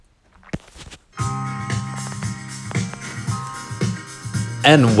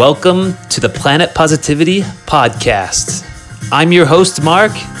and welcome to the Planet Positivity Podcast. I'm your host,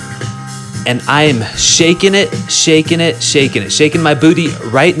 Mark, and I am shaking my booty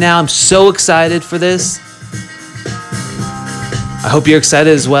right now. I'm so excited for this. I hope you're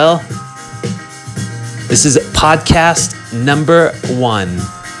excited as well. This is podcast number 1.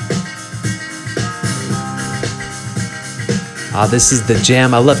 This is the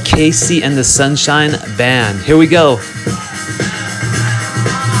jam. I love Casey and the Sunshine Band. Here we go.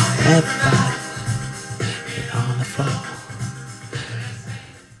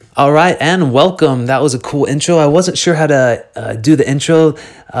 All right, and welcome. That was a cool intro. I wasn't sure how to do the intro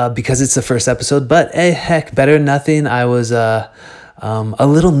because it's the first episode, but hey, heck, better than nothing. I was a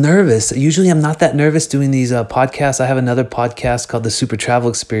little nervous. Usually I'm not that nervous doing these podcasts. I have another podcast called The Super Travel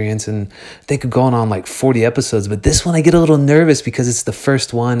Experience, and they could go on like 40 episodes. But this one I get a little nervous because it's the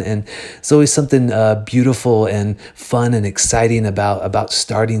first one, and it's always something beautiful and fun and exciting about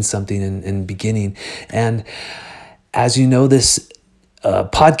starting something and beginning. And as you know, this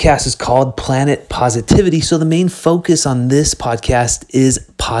podcast is called Planet Positivity. So the main focus on this podcast is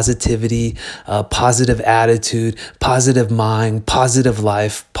positivity, positive attitude, positive mind, positive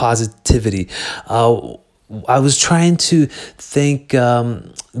life, positivity. I was trying to think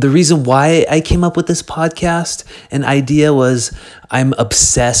the reason why I came up with this podcast. An idea was I'm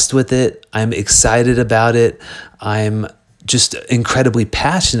obsessed with it. I'm excited about it. I'm just incredibly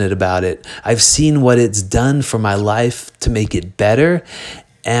passionate about it. I've seen what it's done for my life to make it better.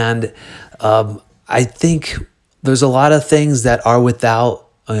 And I think there's a lot of things that are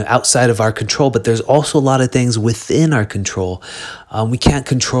outside of our control, but there's also a lot of things within our control. We can't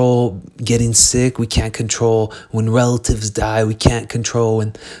control getting sick. We can't control when relatives die. We can't control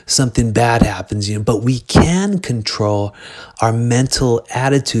when something bad happens, but we can control our mental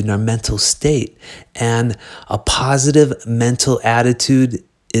attitude and our mental state. And a positive mental attitude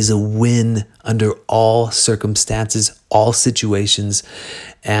is a win under all circumstances, all situations.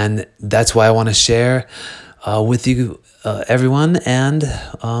 And that's why I want to share with you everyone, and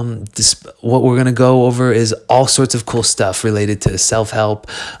what we're going to go over is all sorts of cool stuff related to self-help,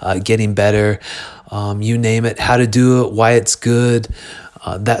 getting better, you name it, how to do it, why it's good,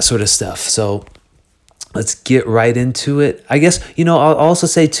 that sort of stuff. So let's get right into it. I guess, I'll also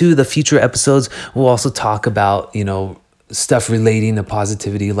say too, the future episodes will also talk about, stuff relating to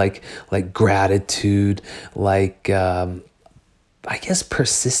positivity, like gratitude, like I guess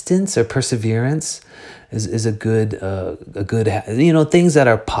persistence or perseverance is a good things that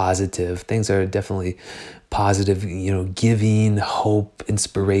are positive. Things that are definitely positive, giving, hope,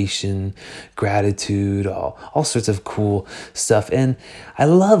 inspiration, gratitude, all sorts of cool stuff. And I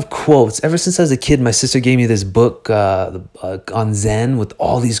love quotes. Ever since I was a kid, my sister gave me this book on Zen with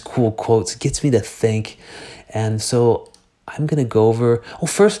all these cool quotes. It gets me to think. And so I'm going to go over,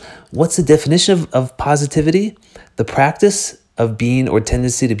 first, what's the definition of positivity? The practice of being or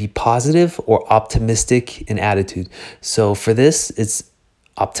tendency to be positive or optimistic in attitude. So for this, it's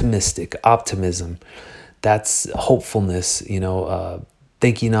optimism. That's hopefulness,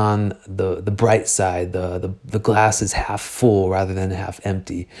 thinking on the bright side, the glass is half full rather than half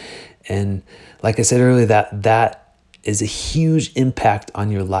empty. And like I said earlier, that is a huge impact on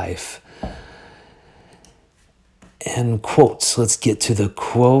your life. And quotes, let's get to the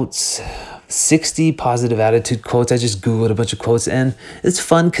quotes. 60 positive attitude quotes. I just Googled a bunch of quotes, and it's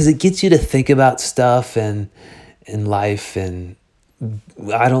fun because it gets you to think about stuff and in life. And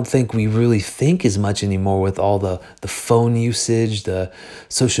I don't think we really think as much anymore with all the phone usage, the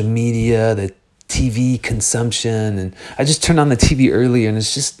social media, the TV consumption. And I just turned on the TV earlier, and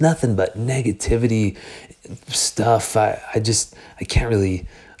it's just nothing but negativity stuff. I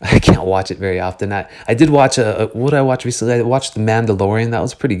can't watch it very often. I did watch what I watched recently. I watched The Mandalorian. That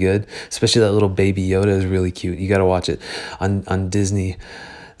was pretty good. Especially that little baby Yoda is really cute. You got to watch it on Disney,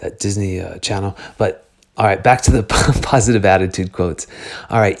 that Disney channel. But all right, back to the positive attitude quotes.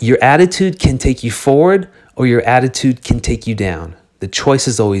 All right, your attitude can take you forward or your attitude can take you down. The choice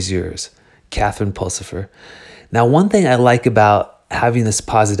is always yours. Catherine Pulsifer. Now, one thing I like about having this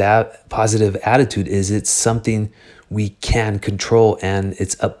positive attitude is it's something we can control and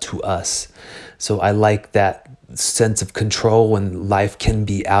it's up to us. So I like that sense of control when life can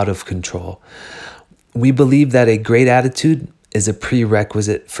be out of control. We believe that a great attitude is a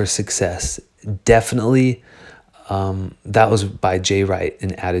prerequisite for success. Definitely, that was by Jay Wright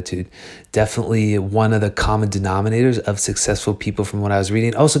in Attitude. Definitely one of the common denominators of successful people from what I was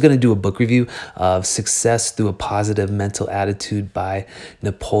reading. Also going to do a book review of Success Through a Positive Mental Attitude by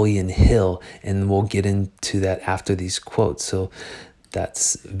Napoleon Hill. And we'll get into that after these quotes. So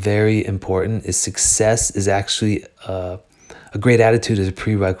that's very important. Success is actually A great attitude is a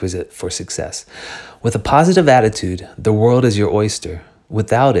prerequisite for success. With a positive attitude, the world is your oyster.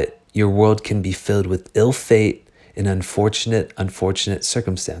 Without it, your world can be filled with ill fate and unfortunate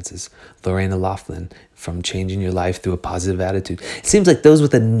circumstances. Lorena Laughlin, from Changing Your Life Through a Positive Attitude. It seems like those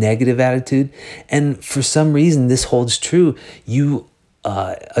with a negative attitude, and for some reason this holds true, you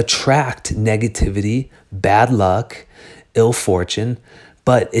attract negativity, bad luck, ill fortune.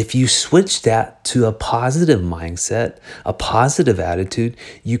 But if you switch that to a positive mindset, a positive attitude,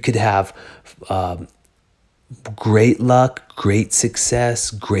 you could have great luck, great success,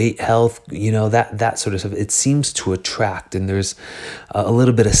 great health, that sort of stuff. It seems to attract, and there's a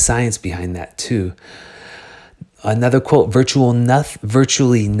little bit of science behind that too. Another quote,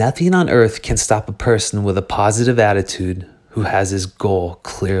 virtually nothing on earth can stop a person with a positive attitude who has his goal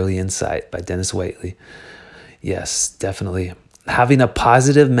clearly in sight, by Dennis Waitley. Yes, definitely. Having a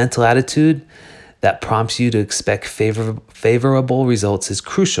positive mental attitude that prompts you to expect favorable results is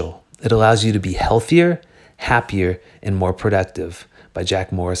crucial. It allows you to be healthier, happier, and more productive, by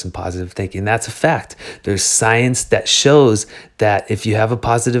Jack Morris and Positive Thinking. That's a fact. There's science that shows that if you have a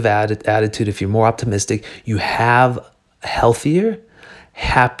positive attitude, if you're more optimistic, you have healthier,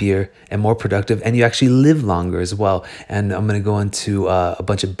 happier, and more productive, and you actually live longer as well. And I'm going to go into a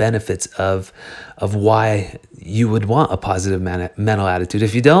bunch of benefits of why you would want a positive mental attitude.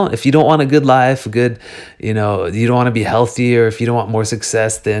 If you don't want a good life, you don't want to be healthy, or if you don't want more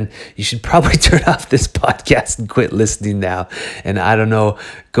success, then you should probably turn off this podcast and quit listening now. And I don't know,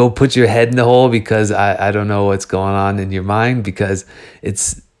 go put your head in the hole, because I don't know what's going on in your mind, because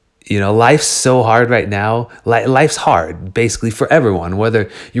it's, life's so hard right now. Life's hard, basically, for everyone, whether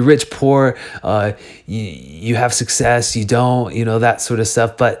you're rich, poor, you have success, you don't, that sort of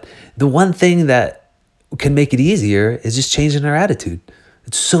stuff. But the one thing that can make it easier is just changing our attitude.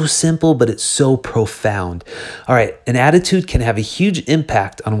 It's so simple, but it's so profound. All right, an attitude can have a huge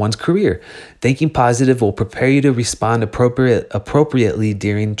impact on one's career. Thinking positive will prepare you to respond appropriately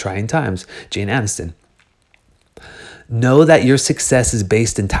during trying times. Jane Aniston. Know that your success is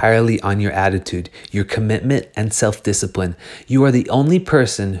based entirely on your attitude, your commitment, and self-discipline. You are the only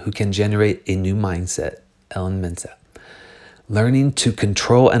person who can generate a new mindset. Ellen Mensah. Learning to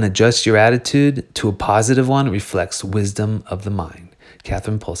control and adjust your attitude to a positive one reflects wisdom of the mind.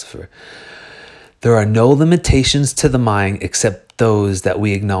 Catherine Pulsifer. There are no limitations to the mind except those that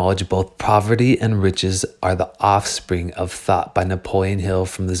we acknowledge. Both poverty and riches are the offspring of thought, by Napoleon Hill,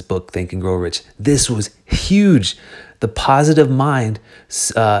 from this book, Think and Grow Rich. This was huge. The positive mind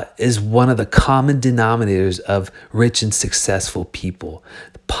is one of the common denominators of rich and successful people.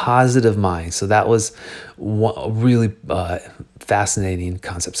 The positive mind. So that was a really fascinating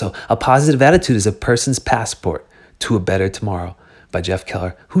concept. So a positive attitude is a person's passport to a better tomorrow, by Jeff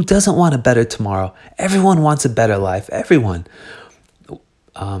Keller. Who doesn't want a better tomorrow? Everyone wants a better life. Everyone.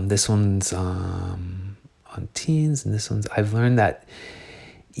 This one's on teens, and this one's, I've learned that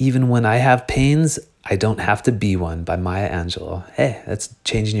even when I have pains, I don't have to be one, by Maya Angelou. Hey, that's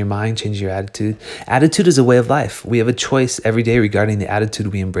changing your mind, changing your attitude. Attitude is a way of life. We have a choice every day regarding the attitude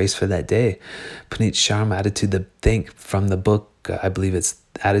we embrace for that day. Puneet Sharma, Attitude to Think, from the book, I believe it's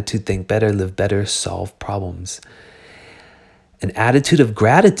Attitude, Think Better, Live Better, Solve Problems. An attitude of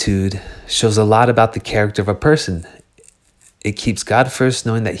gratitude shows a lot about the character of a person. It keeps God first,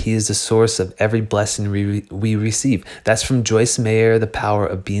 knowing that He is the source of every blessing we receive. That's from Joyce Meyer, The Power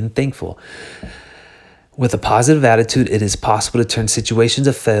of Being Thankful. With a positive attitude, it is possible to turn situations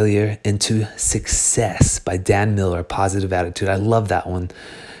of failure into success, by Dan Miller, Positive Attitude. I love that one.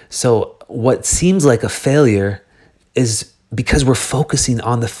 So what seems like a failure is because we're focusing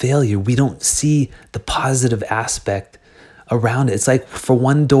on the failure. We don't see the positive aspect around it. It's like for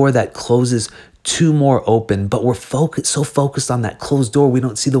one door that closes, two more open, but we're so focused on that closed door, we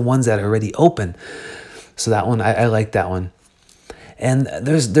don't see the ones that are already open. So that one, I like that one. And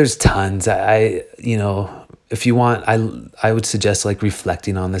there's tons. If you want, I would suggest like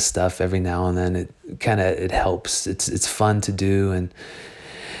reflecting on this stuff every now and then. It helps. It's fun to do. And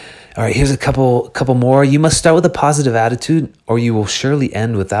all right, here's a couple more. You must start with a positive attitude, or you will surely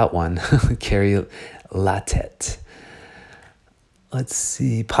end without one. Carrie Latette. Let's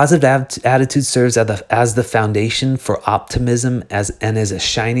see. Positive attitude serves as the foundation for optimism and is a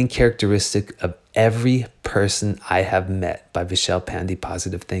shining characteristic of every person I have met, by Vishal Pandey,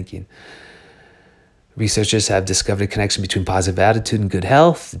 Positive Thinking. Researchers have discovered a connection between positive attitude and good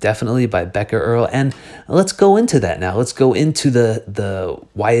health, definitely, by Becker Earl. And let's go into that now. Let's go into the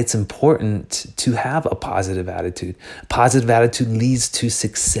why it's important to have a positive attitude. A positive attitude leads to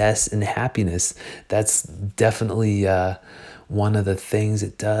success and happiness. That's definitely one of the things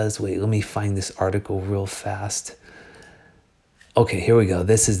it does. Wait, let me find this article real fast. Okay, here we go.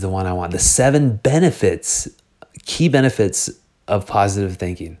 This is the one I want. The 7 benefits, key benefits of positive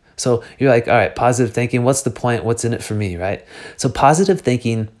thinking. So you're like, all right, positive thinking, what's the point? What's in it for me, right? So positive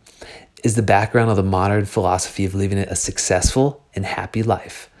thinking is the background of the modern philosophy of living a successful and happy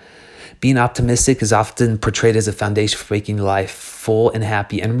life. Being optimistic is often portrayed as a foundation for making life full and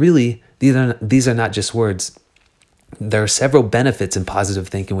happy. And really, these are not just words. There are several benefits in positive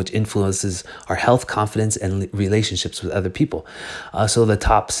thinking which influences our health, confidence, and relationships with other people. So the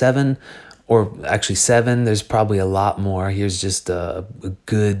top 7, or actually 7, there's probably a lot more. Here's just a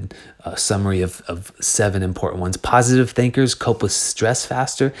good summary of 7 important ones. Positive thinkers cope with stress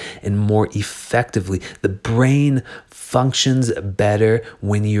faster and more effectively. The brain functions better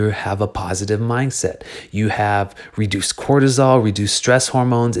when you have a positive mindset. You have reduced cortisol, reduced stress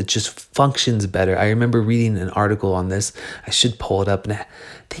hormones. It just functions better. I remember reading an article on this. I should pull it up, and I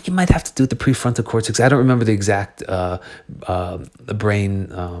think it might have to do with the prefrontal cortex. I don't remember the exact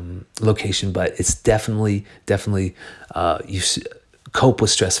brain location, but it's definitely cope with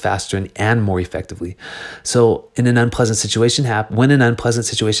stress faster and more effectively. So in an unpleasant situation, when an unpleasant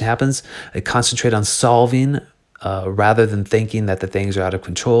situation happens, I concentrate on solving rather than thinking that the things are out of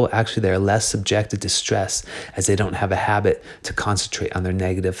control. Actually, they're less subjected to stress as they don't have a habit to concentrate on their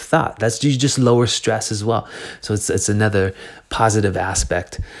negative thought. That's, you just lower stress as well. So it's another positive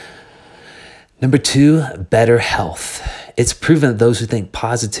aspect. Number 2, better health. It's proven that those who think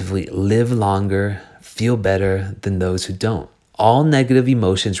positively live longer, feel better than those who don't. All negative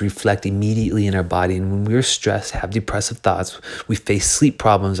emotions reflect immediately in our body, and when we're stressed, have depressive thoughts, we face sleep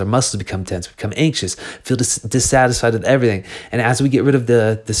problems, our muscles become tense, become anxious, feel dissatisfied with everything. And as we get rid of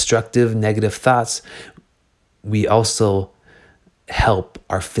the destructive, negative thoughts, we also help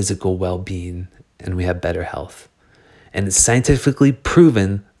our physical well-being, and we have better health. And it's scientifically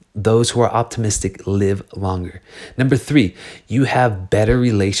proven those who are optimistic live longer. Number 3, you have better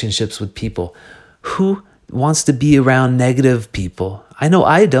relationships with people. Who wants to be around negative people? I know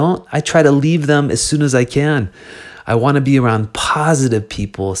I don't. I try to leave them as soon as I can. I want to be around positive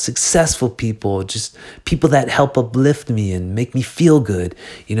people, successful people, just people that help uplift me and make me feel good.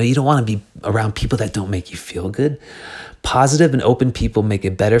 You don't want to be around people that don't make you feel good. Positive and open people make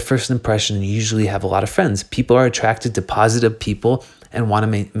a better first impression and usually have a lot of friends. People are attracted to positive people and want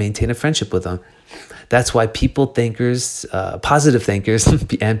to maintain a friendship with them. That's why positive thinkers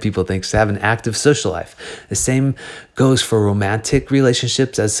and people thinkers have an active social life. The same goes for romantic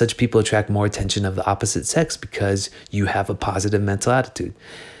relationships, as such people attract more attention of the opposite sex because you have a positive mental attitude.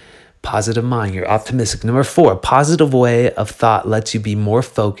 Positive mind, you're optimistic. Number 4, positive way of thought lets you be more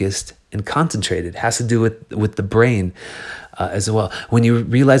focused and concentrated. It has to do with the brain as well. When you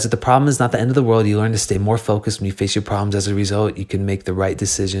realize that the problem is not the end of the world, you learn to stay more focused when you face your problems. As a result, you can make the right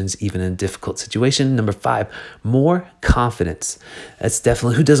decisions even in a difficult situation. Number 5, more confidence. That's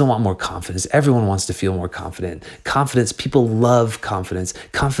definitely, who doesn't want more confidence? Everyone wants to feel more confident. Confidence, people love confidence.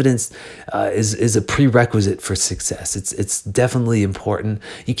 Confidence is a prerequisite for success. It's definitely important.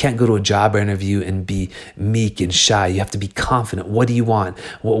 You can't go to a job interview and be meek and shy. You have to be confident. What do you want?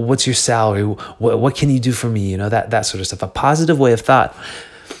 What's your salary? What can you do for me? That sort of stuff. A positive way of thought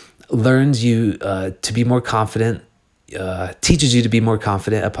learns you to be more confident, teaches you to be more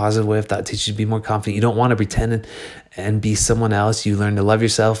confident. A positive way of thought teaches you to be more confident. You don't want to pretend and be someone else. You learn to love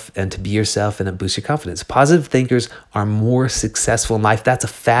yourself and to be yourself, and it boosts your confidence. Positive thinkers are more successful in life. That's a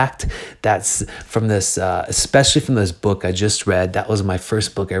fact. That's from this, especially from this book I just read. That was my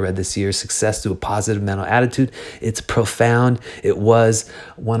first book I read this year, Success Through a Positive Mental Attitude. It's profound. It was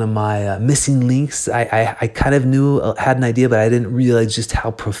one of my missing links. I kind of had an idea, but I didn't realize just how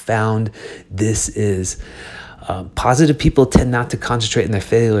profound this is. Positive people tend not to concentrate on their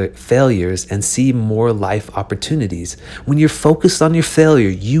failures and see more life opportunities. When you're focused on your failure,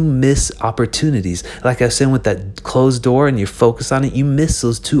 you miss opportunities. Like I was saying with that closed door and you're focused on it, you miss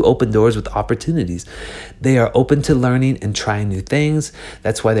those 2 open doors with opportunities. They are open to learning and trying new things.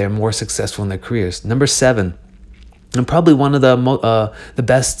 That's why they're more successful in their careers. Number 7, and probably one of the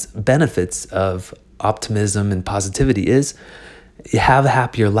best benefits of optimism and positivity is you have a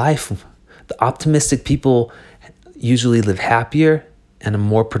happier life. The optimistic people usually live happier and a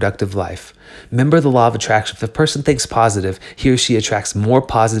more productive life. Remember the law of attraction. If the person thinks positive, he or she attracts more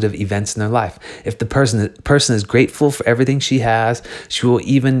positive events in their life. If the person is grateful for everything she has,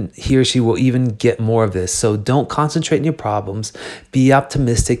 he or she will even get more of this. So don't concentrate on your problems. Be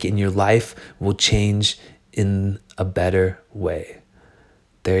optimistic, and your life will change in a better way.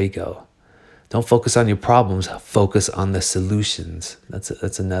 There you go. Don't focus on your problems. Focus on the solutions.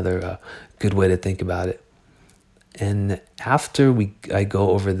 That's another good way to think about it. And after I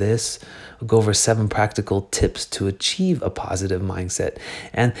go over this, I'll go over 7 practical tips to achieve a positive mindset.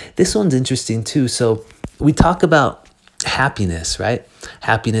 And this one's interesting too. So we talk about happiness, right?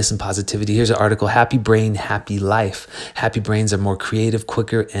 Happiness and positivity. Here's an article: Happy Brain, Happy Life. Happy brains are more creative,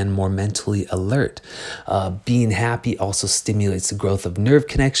 quicker, and more mentally alert. Being happy also stimulates the growth of nerve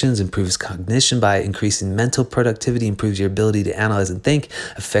connections, improves cognition by increasing mental productivity, improves your ability to analyze and think,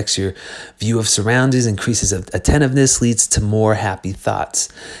 affects your view of surroundings, increases attentiveness, leads to more happy thoughts.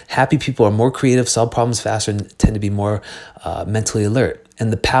 Happy people are more creative, solve problems faster, and tend to be more mentally alert.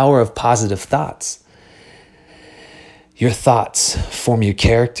 And the power of positive thoughts. Your thoughts form your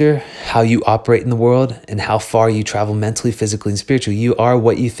character, how you operate in the world, and how far you travel mentally, physically, and spiritually. You are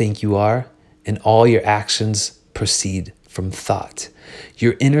what you think you are, and all your actions proceed from thought.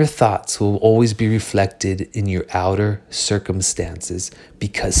 Your inner thoughts will always be reflected in your outer circumstances,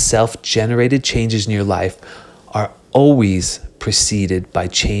 because self-generated changes in your life are always preceded by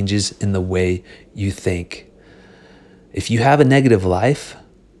changes in the way you think. If you have a negative life,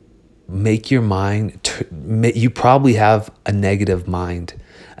 make your mind, you probably have a negative mind.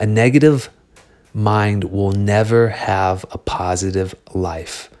 A negative mind will never have a positive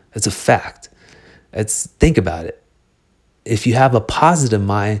life. It's a fact. Think about it. If you have a positive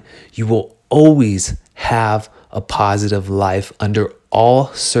mind, you will always have a positive life under all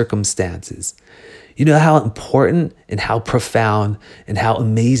circumstances. You know how important and how profound and how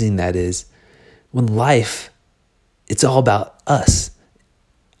amazing that is? When life, it's all about us.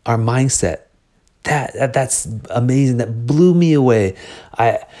 Our mindset, that's amazing. That blew me away.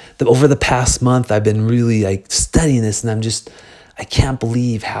 Over the past month, I've been really studying this, and I can't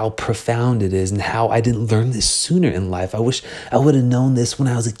believe how profound it is and how I didn't learn this sooner in life. I wish I would have known this when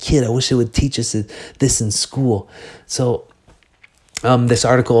I was a kid. I wish they would teach us this in school. So this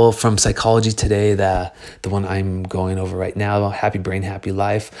article from Psychology Today, the one I'm going over right now, Happy Brain, Happy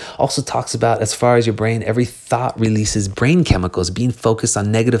Life, also talks about, as far as your brain, every thought releases brain chemicals. Being focused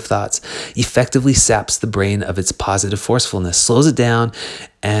on negative thoughts effectively saps the brain of its positive forcefulness, slows it down,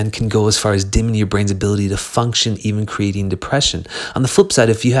 and can go as far as dimming your brain's ability to function, even creating depression. On the flip side,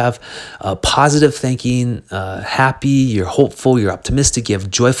 if you have positive thinking, happy, you're hopeful, you're optimistic, you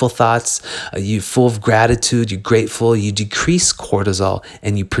have joyful thoughts, you're full of gratitude, you're grateful, you decrease cortisol,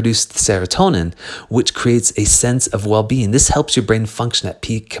 and you produce serotonin, which creates a sense of well-being. This helps your brain function at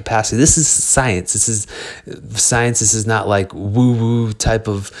peak capacity. This is science. This is not like woo-woo type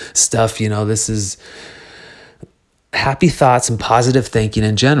of stuff. This is... Happy thoughts and positive thinking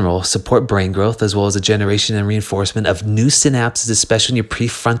in general support brain growth, as well as the generation and reinforcement of new synapses, especially in your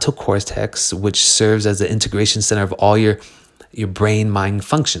prefrontal cortex, which serves as the integration center of all your brain-mind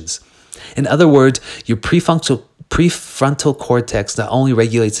functions. In other words, your prefrontal cortex not only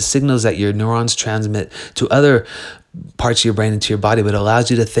regulates the signals that your neurons transmit to other parts of your brain and to your body, but allows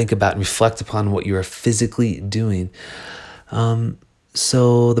you to think about and reflect upon what you are physically doing.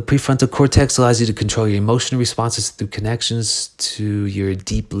 So the prefrontal cortex allows you to control your emotional responses through connections to your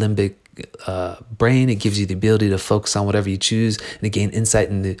deep limbic brain. It gives you the ability to focus on whatever you choose and to gain insight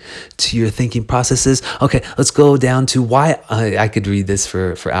to your thinking processes. Okay, let's go down to why. I could read this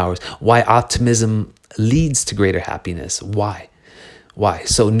for hours. Why optimism leads to greater happiness. Why?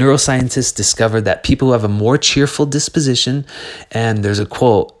 So neuroscientists discovered that people who have a more cheerful disposition, and there's a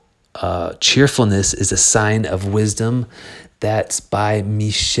quote, cheerfulness is a sign of wisdom. That's by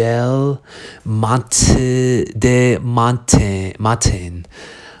Michel Montaigne.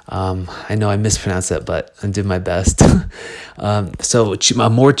 I know I mispronounced that, but I did my best. So a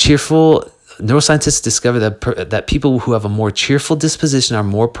more cheerful... Neuroscientists discover that people who have a more cheerful disposition are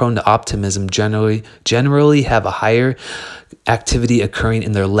more prone to optimism, generally have a higher activity occurring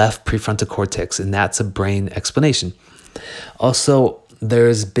in their left prefrontal cortex, and that's a brain explanation. Also,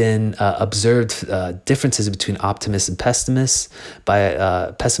 there's been observed differences between optimists and pessimists by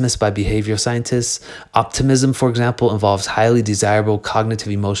behavioral scientists. Optimism, for example, involves highly desirable cognitive,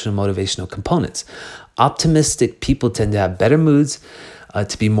 emotional, motivational components. Optimistic people tend to have better moods,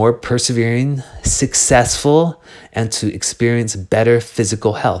 to be more persevering, successful, and to experience better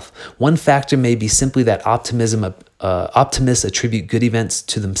physical health. One factor may be simply that optimists attribute good events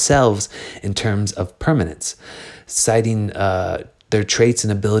to themselves in terms of permanence, citing their traits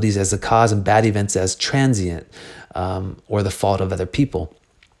and abilities as the cause and bad events as transient or the fault of other people.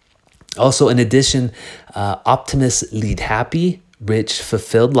 Also, in addition, optimists lead happy, rich,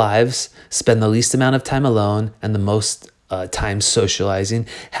 fulfilled lives, spend the least amount of time alone and the most time socializing,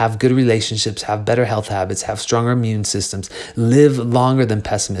 have good relationships, have better health habits, have stronger immune systems, live longer than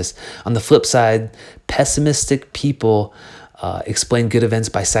pessimists. On the flip side, pessimistic people Explain good events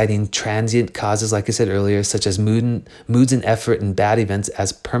by citing transient causes, like I said earlier, such as moods and effort, and bad events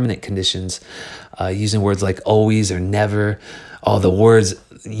as permanent conditions, using words like always or never. All the words,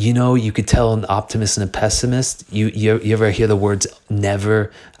 you could tell an optimist and a pessimist. You ever hear the words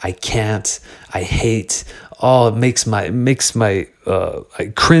never, I can't, I hate? Oh, it makes my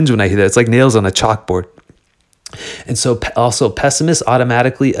I cringe when I hear that. It's like nails on a chalkboard. And so also pessimists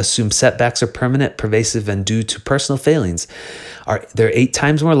automatically assume setbacks are permanent, pervasive, and due to personal failings. They're 8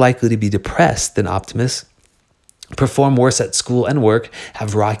 times more likely to be depressed than optimists, perform worse at school and work,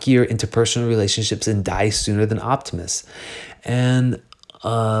 have rockier interpersonal relationships, and die sooner than optimists. And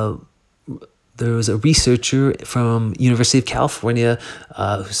there was a researcher from University of California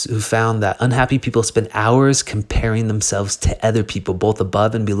who found that unhappy people spend hours comparing themselves to other people, both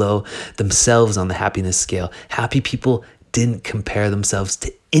above and below themselves on the happiness scale. Happy people didn't compare themselves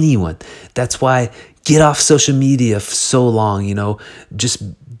to anyone. That's why get off social media for so long, just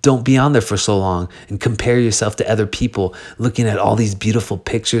don't be on there for so long and compare yourself to other people looking at all these beautiful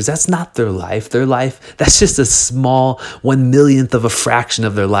pictures. That's not their life. Their life, that's just a small 1/1,000,000th of a fraction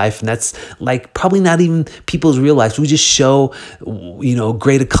of their life. And that's like probably not even people's real lives. We just show,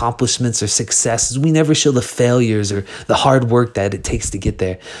 great accomplishments or successes. We never show the failures or the hard work that it takes to get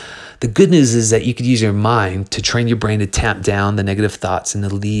there. The good news is that you could use your mind to train your brain to tamp down the negative thoughts and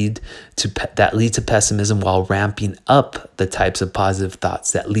that lead to pessimism, while ramping up the types of positive thoughts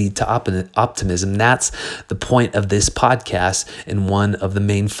that lead to optimism. That's the point of this podcast, and one of the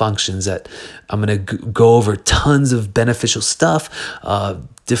main functions that I'm going to go over tons of beneficial stuff,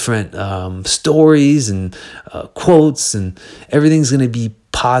 different stories and quotes, and everything's going to be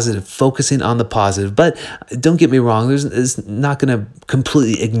positive, focusing on the positive. But don't get me wrong, it's not going to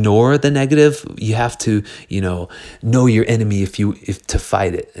completely ignore the negative. You have to, know your enemy if to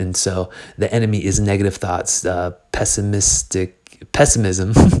fight it. And so the enemy is negative thoughts, pessimism,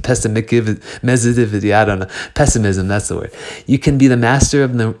 pessimism, I don't know. Pessimism, that's the word. You can be the master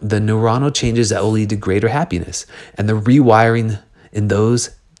of the neuronal changes that will lead to greater happiness, and the rewiring in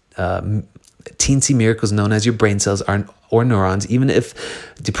those teensy miracles known as your brain cells or neurons. Even if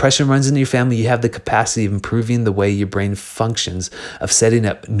depression runs into your family, you have the capacity of improving the way your brain functions, of setting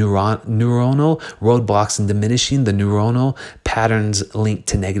up neuronal roadblocks and diminishing the neuronal patterns linked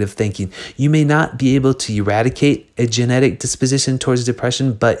to negative thinking. You may not be able to eradicate a genetic disposition towards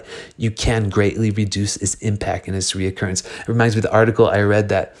depression, but you can greatly reduce its impact and its reoccurrence. It reminds me of the article I read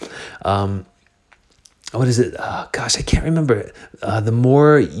that what is it? Oh, gosh, I can't remember. The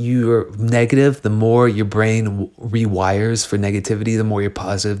more you're negative, the more your brain rewires for negativity. The more you're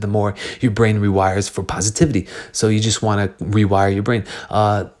positive, the more your brain rewires for positivity. So you just want to rewire your brain.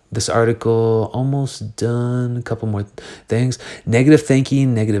 This article, almost done, a couple more things. Negative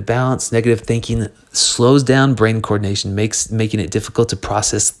thinking, negative balance. Negative thinking slows down brain coordination, making it difficult to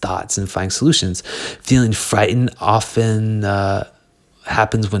process thoughts and find solutions. Feeling frightened often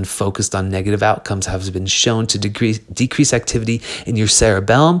happens when focused on negative outcomes, has been shown to decrease activity in your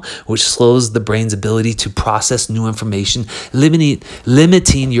cerebellum, which slows the brain's ability to process new information,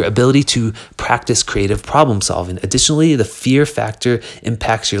 limiting your ability to practice creative problem solving. Additionally, the fear factor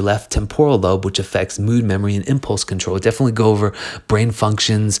impacts your left temporal lobe, which affects mood, memory, and impulse control. Definitely go over brain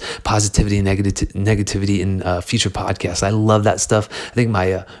functions, positivity, and negativity in future podcasts. I love that stuff. I think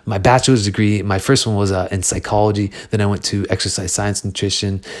my bachelor's degree, my first one was in psychology. Then I went to exercise science,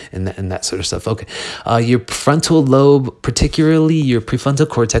 nutrition, and that sort of stuff. Okay. Your frontal lobe, particularly your prefrontal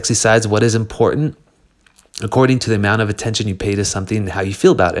cortex, decides what is important according to the amount of attention you pay to something and how you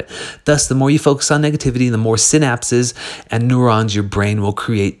feel about it. Thus, the more you focus on negativity, the more synapses and neurons your brain will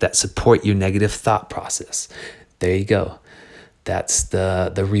create that support your negative thought process. There you go. That's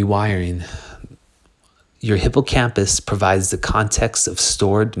the rewiring. Your hippocampus provides the context of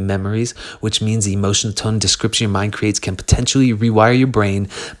stored memories, which means the emotional tone and description your mind creates can potentially rewire your brain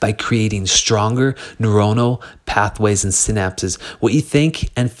by creating stronger neuronal pathways and synapses. What you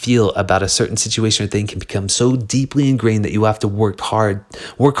think and feel about a certain situation or thing can become so deeply ingrained that you have to work hard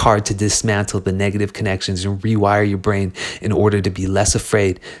to dismantle the negative connections and rewire your brain in order to be less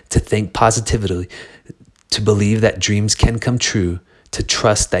afraid, to think positively, to believe that dreams can come true, to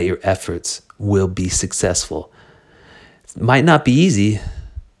trust that your efforts will be successful. It might not be easy.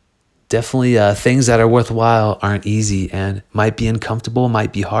 Definitely things that are worthwhile aren't easy and might be uncomfortable,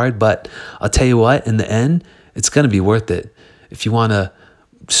 might be hard, but I'll tell you what, in the end, it's going to be worth it. If you want to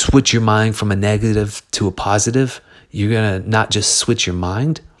switch your mind from a negative to a positive, you're going to not just switch your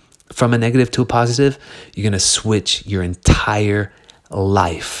mind from a negative to a positive, you're going to switch your entire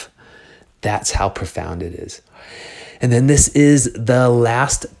life. That's how profound it is. And then this is the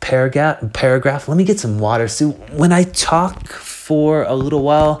last paragraph. Let me get some water. So when I talk for a little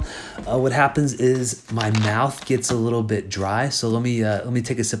while, what happens is my mouth gets a little bit dry. So let me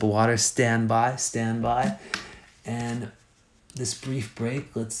take a sip of water. Stand by. And this brief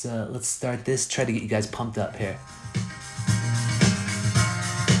break, let's start this. Try to get you guys pumped up here.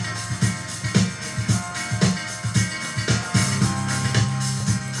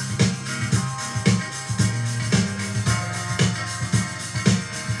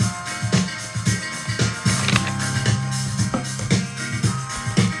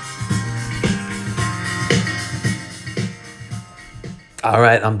 All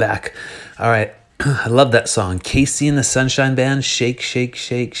right, I'm back. All right, I love that song. Casey and the Sunshine Band, shake, shake,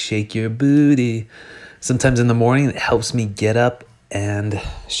 shake, shake your booty. Sometimes in the morning, it helps me get up and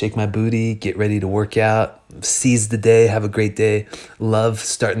shake my booty, get ready to work out, seize the day, have a great day. Love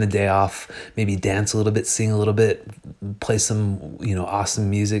starting the day off, maybe dance a little bit, sing a little bit, play some, awesome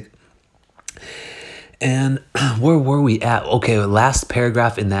music. And where were we at? Okay, last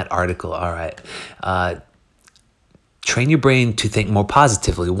paragraph in that article. All right. Train your brain to think more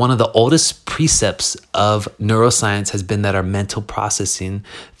positively. One of the oldest precepts of neuroscience has been that our mental processing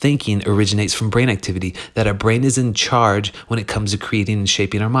thinking originates from brain activity, that our brain is in charge when it comes to creating and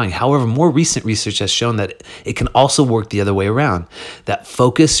shaping our mind. However, more recent research has shown that it can also work the other way around, that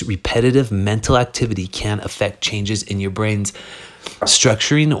focused, repetitive mental activity can affect changes in your brain's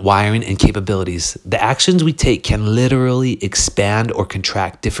structuring, wiring, and capabilities. The actions we take can literally expand or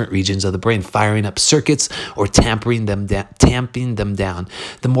contract different regions of the brain, firing up circuits or tamping them down.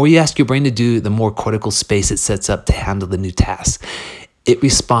 The more you ask your brain to do, the more cortical space it sets up to handle the new task. It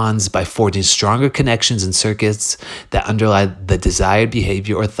responds by forging stronger connections in circuits that underlie the desired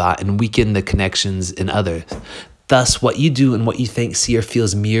behavior or thought and weaken the connections in others. Thus, what you do and what you think, see, or feel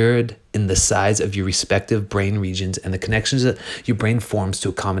is mirrored in the size of your respective brain regions and the connections that your brain forms to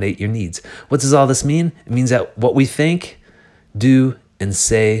accommodate your needs. What does all this mean? It means that what we think, do, and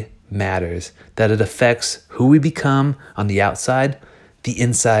say matters, that it affects who we become on the outside, the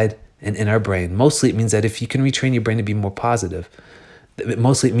inside, and in our brain. Mostly it means that if you can retrain your brain to be more positive,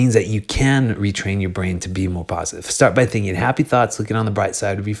 mostly it means that you can retrain your brain to be more positive. Start by thinking happy thoughts, looking on the bright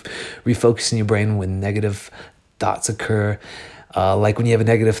side, refocusing your brain when negative thoughts occur. Like when you have a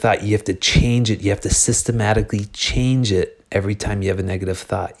negative thought, you have to change it. You have to systematically change it every time you have a negative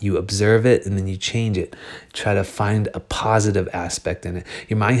thought. You observe it and then you change it. Try to find a positive aspect in it.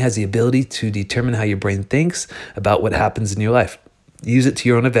 Your mind has the ability to determine how your brain thinks about what happens in your life. Use it to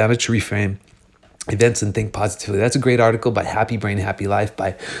your own advantage to reframe events and think positively. That's a great article by Happy Brain, Happy Life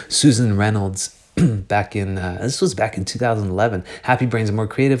by Susan Reynolds. This was back in 2011. Happy brains are more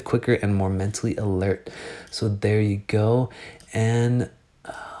creative, quicker, and more mentally alert. So there you go. And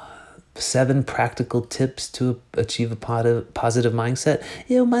 7 practical tips to achieve a positive mindset.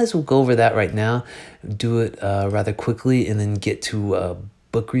 Might as well go over that right now. Do it rather quickly and then get to a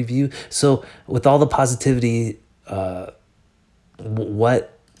book review. So with all the positivity,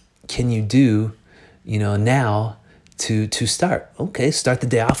 what can you do, now to start? Okay, start the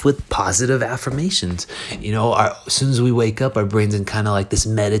day off with positive affirmations. As soon as we wake up, our brain's in kind of like this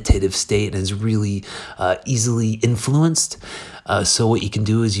meditative state and is really easily influenced. So what you can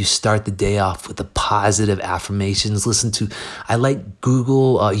do is you start the day off with the positive affirmations. I like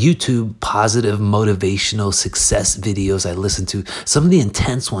YouTube positive motivational success videos. I listen to some of the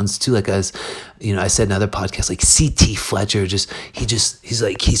intense ones too. Like I said in other podcasts, like C.T. Fletcher,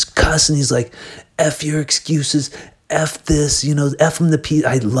 he's cussing. He's like, F your excuses, F this, F them the P.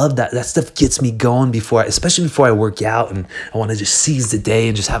 I love that. That stuff gets me going especially before I work out and I want to just seize the day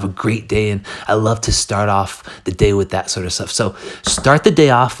and just have a great day. And I love to start off the day with that sort of stuff. So start the day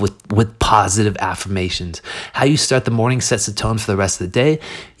off with positive affirmations. How you start the morning sets the tone for the rest of the day.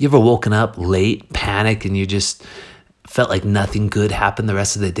 You ever woken up late, panic, and you just felt like nothing good happened the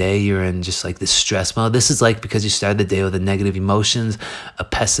rest of the day? You're in just like this stress mode. This is like because you started the day with a negative emotions, a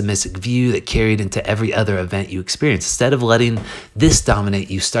pessimistic view that carried into every other event you experience. Instead of letting this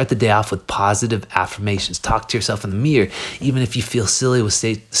dominate you, start the day off with positive affirmations. Talk to yourself in the mirror, even if you feel silly, with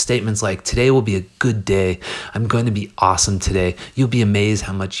statements like, today will be a good day. I'm going to be awesome today. You'll be amazed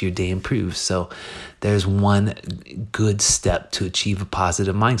how much your day improves. So there's one good step to achieve a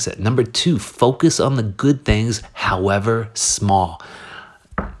positive mindset. Number 2, focus on the good things, however small.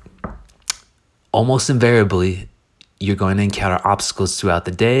 Almost invariably, you're going to encounter obstacles throughout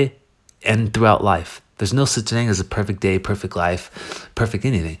the day and throughout life. There's no such thing as a perfect day, perfect life, perfect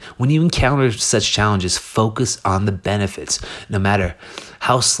anything. When you encounter such challenges, focus on the benefits. No matter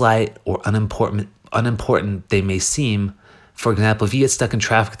how slight or unimportant they may seem, For example, if you get stuck in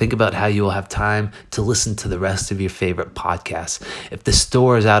traffic, think about how you will have time to listen to the rest of your favorite podcasts. If the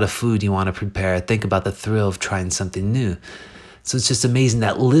store is out of food you want to prepare, think about the thrill of trying something new. So it's just amazing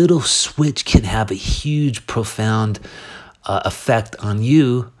that little switch can have a huge, profound effect on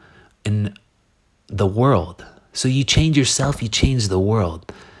you and the world. So you change yourself, you change the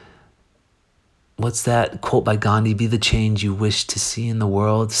world. What's that quote by Gandhi? Be the change you wish to see in the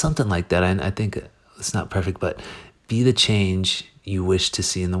world. Something like that. I think it's not perfect, but be the change you wish to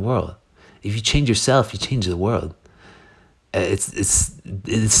see in the world. If you change yourself, you change the world.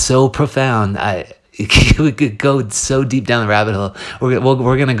 It's so profound. We could go so deep down the rabbit hole.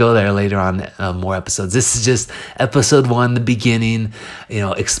 We're gonna go there later on, more episodes. This is just episode 1, the beginning,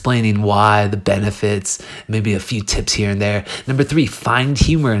 explaining why, the benefits, maybe a few tips here and there. Number 3, find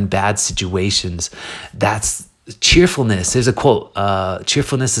humor in bad situations. That's cheerfulness. There's a quote,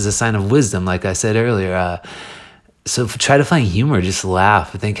 cheerfulness is a sign of wisdom, like I said earlier. So try to find humor, just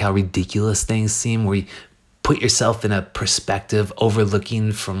laugh. Think how ridiculous things seem, where you put yourself in a perspective,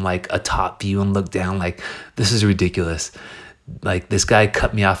 overlooking from like a top view and look down like, this is ridiculous. Like, this guy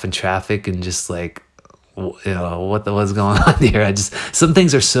cut me off in traffic and just like, what's going on here? Some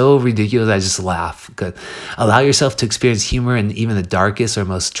things are so ridiculous, I just laugh. Good. Allow yourself to experience humor in even the darkest or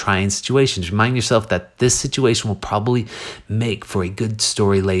most trying situations. Remind yourself that this situation will probably make for a good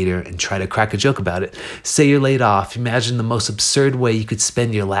story later, and try to crack a joke about it. Say you're laid off. Imagine the most absurd way you could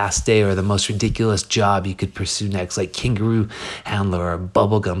spend your last day, or the most ridiculous job you could pursue next, like kangaroo handler or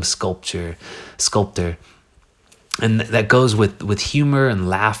bubblegum sculptor. And that goes with humor and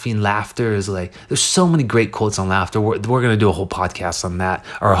laughing. Laughter is like, there's so many great quotes on laughter. We're going to do a whole podcast on that,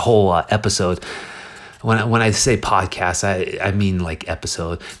 or a whole episode. When I say podcast, I mean like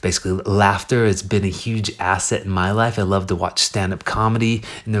episode. Basically, laughter has been a huge asset in my life. I love to watch stand-up comedy.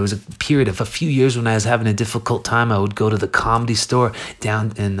 And there was a period of a few years when I was having a difficult time. I would go to the Comedy Store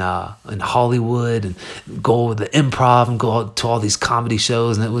down in Hollywood and go to the Improv and go to all these comedy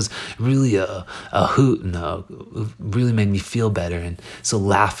shows. And it was really a hoot, and it really made me feel better. And so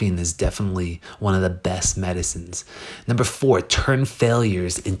laughing is definitely one of the best medicines. Number 4, turn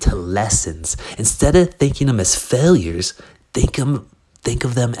failures into lessons. Instead of thinking them as failures, think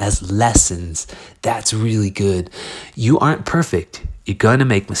of them as lessons. That's really good. You aren't perfect. You're going to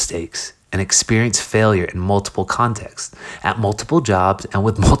make mistakes and experience failure in multiple contexts, at multiple jobs, and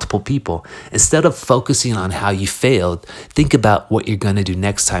with multiple people. Instead of focusing on how you failed, think about what you're going to do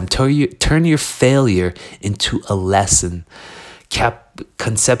next time. Turn your failure into a lesson.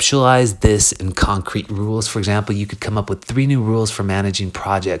 Conceptualize this in concrete rules. For example, you could come up with 3 new rules for managing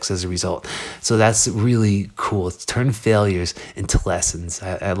projects as a result. So that's really cool. Turn failures into lessons.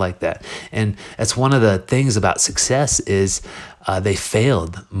 I like that. And that's one of the things about success is they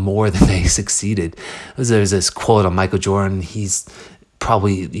failed more than they succeeded. There's this quote on Michael Jordan. He's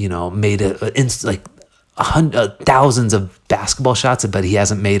probably, made thousands of basketball shots, but he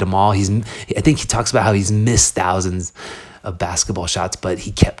hasn't made them all. I think he talks about how he's missed thousands of basketball shots, but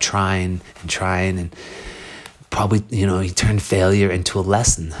he kept trying, and probably, he turned failure into a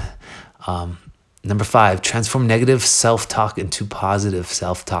lesson. Number 5, transform negative self-talk into positive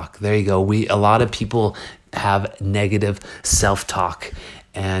self-talk. There you go. A lot of people have negative self-talk,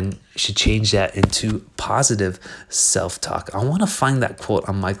 and should change that into positive self-talk. I want to find that quote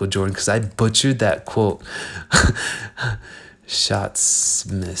on Michael Jordan, because I butchered that quote. Shots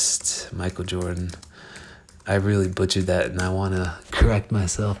missed, Michael Jordan. I really butchered that, and I want to correct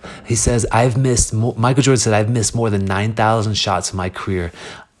myself. He says, Michael Jordan said, I've missed more than 9,000 shots in my career.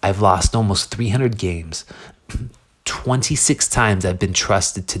 I've lost almost 300 games. 26 times I've been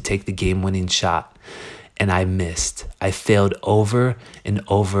trusted to take the game-winning shot, and I missed. I failed over and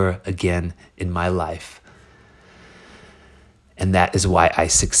over again in my life. And that is why I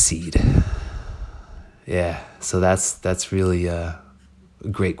succeed. Yeah, so that's really a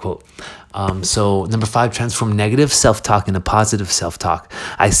great quote. So number 5, transform negative self-talk into positive self-talk.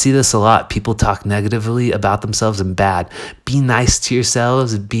 I see this a lot. People talk negatively about themselves and bad. Be nice to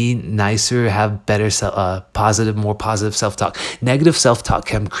yourselves. Be nicer. Have better, more positive self-talk. Negative self-talk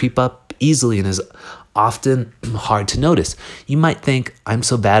can creep up easily and is often hard to notice. You might think, I'm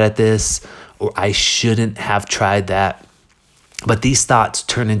so bad at this, or I shouldn't have tried that. But these thoughts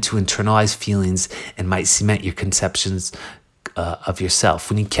turn into internalized feelings and might cement your conceptions of yourself.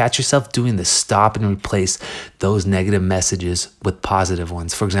 When you catch yourself doing this, stop and replace those negative messages with positive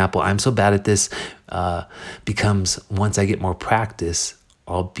ones. For example, I'm so bad at this becomes, once I get more practice,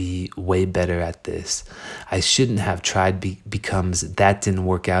 I'll be way better at this. I shouldn't have tried becomes, that didn't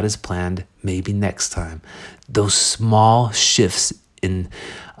work out as planned, maybe next time. Those small shifts in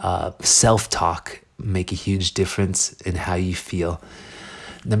self-talk make a huge difference in how you feel.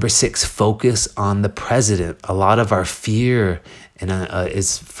 Number 6, focus on the present. A lot of our fear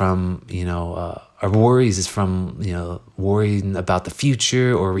is from, our worries is from, worrying about the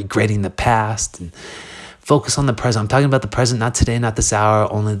future or regretting the past. And focus on the present. I'm talking about the present, not today, not this hour,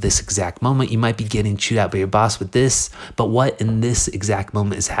 only this exact moment. You might be getting chewed out by your boss with this, but what in this exact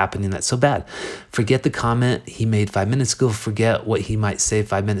moment is happening that's so bad? Forget the comment he made 5 minutes ago. Forget what he might say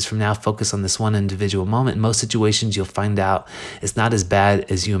 5 minutes from now. Focus on this one individual moment. In most situations, you'll find out it's not as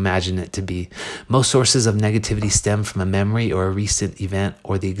bad as you imagine it to be. Most sources of negativity stem from a memory or a recent event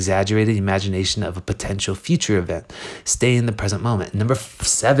or the exaggerated imagination of a potential future event. Stay in the present moment. Number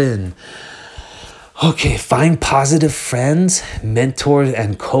 7. Okay, find positive friends, mentors,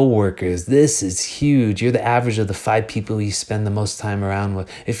 and coworkers. This is huge. You're the average of the 5 people you spend the most time around with.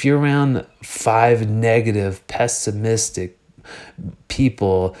 If you're around 5 negative, pessimistic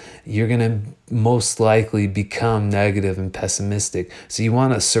people, you're going to most likely become negative and pessimistic. So you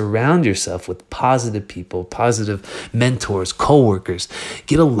want to surround yourself with positive people, positive mentors, coworkers.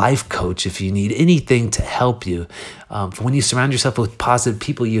 Get a life coach if you need anything to help you. When you surround yourself with positive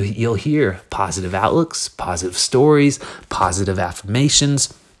people, you'll hear positive outlooks, positive stories, positive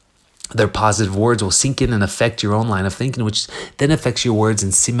affirmations. Their positive words will sink in and affect your own line of thinking, which then affects your words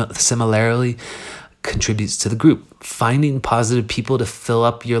and similarly contributes to the group. Finding positive people to fill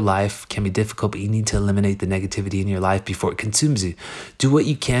up your life can be difficult, but you need to eliminate the negativity in your life before it consumes you. Do what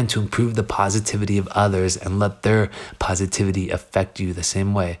you can to improve the positivity of others and let their positivity affect you the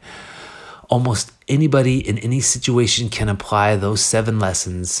same way. Almost anybody in any situation can apply those 7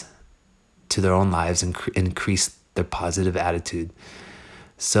 lessons to their own lives and increase their positive attitude.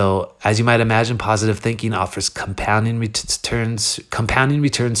 So, as you might imagine, positive thinking offers compounding returns.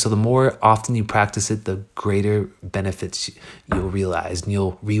 So the more often you practice it, the greater benefits you'll realize, and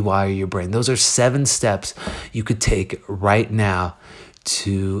you'll rewire your brain. Those are 7 steps you could take right now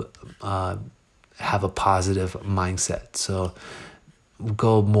to have a positive mindset. So we'll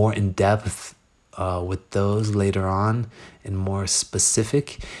go more in depth with those later on and more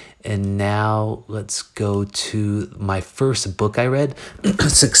specific. And now let's go to my first book I read,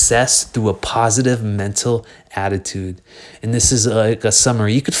 Success Through a Positive Mental Attitude. And this is like a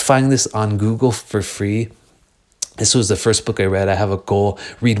summary. You could find this on Google for free. This was the first book I read. I have a goal,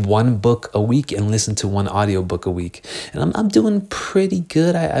 read 1 book a week and listen to 1 audiobook a week. And I'm doing pretty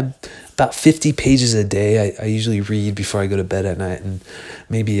good. I'm about 50 pages a day. I usually read before I go to bed at night, and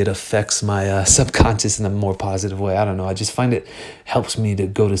maybe it affects my subconscious in a more positive way. I don't know. I just find it helps me to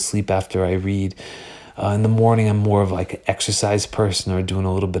go to sleep after I read. In the morning, I'm more of like an exercise person or doing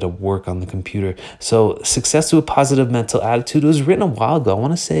a little bit of work on the computer. So Success Through a Positive Mental Attitude was written a while ago. I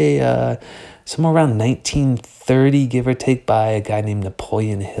want to say somewhere around 1930, give or take, by a guy named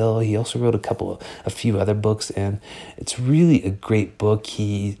Napoleon Hill. He also wrote a few other books, and it's really a great book.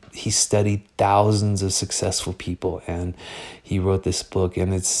 He studied thousands of successful people, and he wrote this book,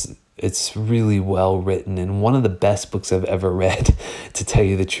 and it's really well written and one of the best books I've ever read, to tell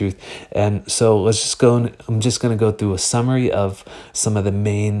you the truth. And so let's just go. I'm just going to go through a summary of some of the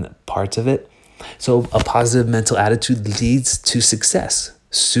main parts of it. So a positive mental attitude leads to success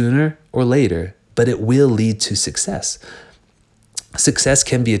sooner or later, but it will lead to success. Success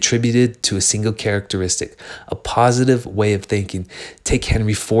can be attributed to a single characteristic, a positive way of thinking. Take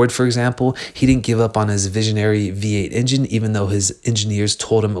Henry Ford, for example. He didn't give up on his visionary V8 engine, even though his engineers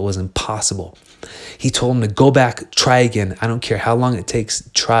told him it was impossible. He told him to go back, try again. I don't care how long it takes.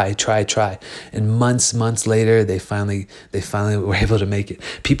 Try. And months later, they finally were able to make it.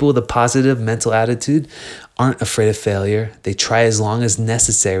 People with a positive mental attitude aren't afraid of failure. They try as long as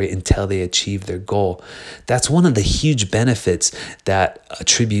necessary until they achieve their goal. That's one of the huge benefits that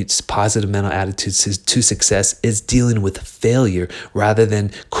attributes positive mental attitudes to success, is dealing with failure. Rather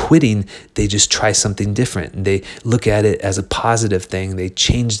than quitting, they just try something different. And they look at it as a positive thing. They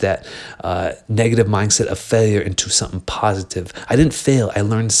change that negative mindset of failure into something positive. I didn't fail. I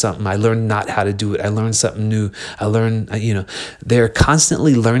learned something. I learned not how to do it. I learned something new. I learned, they're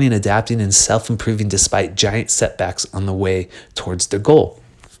constantly learning, adapting, and self-improving despite giant setbacks on the way towards their goal.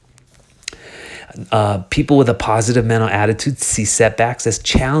 People with a positive mental attitude see setbacks as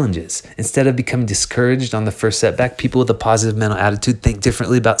challenges. Instead of becoming discouraged on the first setback, people with a positive mental attitude think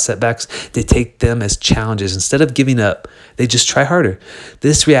differently about setbacks. They take them as challenges. Instead of giving up, they just try harder.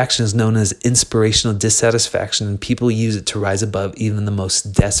 This reaction is known as inspirational dissatisfaction, and people use it to rise above even the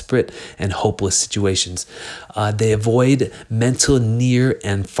most desperate and hopeless situations. They avoid mental near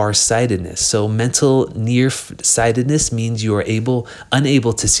and farsightedness. So mental nearsightedness means you are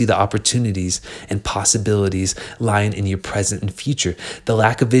unable to see the opportunities and possibilities lying in your present and future. The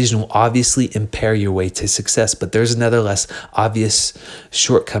lack of vision will obviously impair your way to success, but there's another less obvious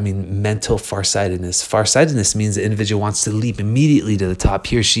shortcoming: mental farsightedness. Farsightedness means the individual wants to leap immediately to the top.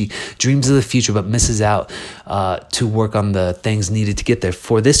 He or she dreams of the future but misses out to work on the things needed to get there.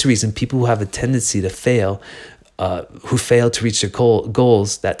 For this reason, people who have a tendency to fail, who fail to reach their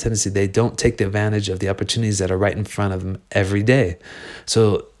goals, that tendency, they don't take the advantage of the opportunities that are right in front of them every day.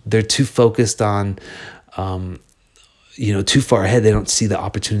 So they're too focused on, too far ahead. They don't see the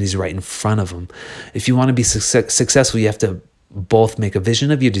opportunities right in front of them. If you want to be successful, you have to both make a vision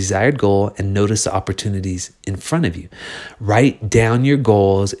of your desired goal and notice the opportunities in front of you. Write down your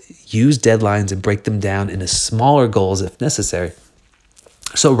goals, use deadlines, and break them down into smaller goals if necessary.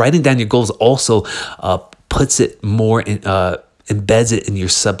 So writing down your goals also puts it more in, embeds it in your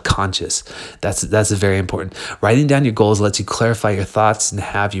subconscious. That's very important. Writing down your goals lets you clarify your thoughts and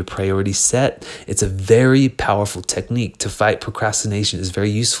have your priorities set. It's a very powerful technique to fight procrastination. It's very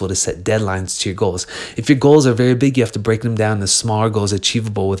useful to set deadlines to your goals. If your goals are very big, you have to break them down into smaller goals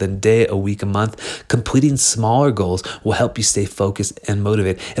achievable within a day, a week, a month. Completing smaller goals will help you stay focused and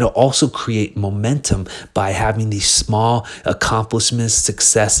motivated. It'll also create momentum by having these small accomplishments,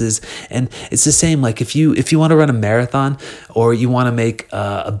 successes. And it's the same, like if you want to run a marathon or you want to make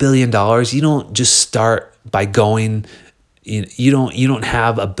 $1 billion, you don't just start by going, you don't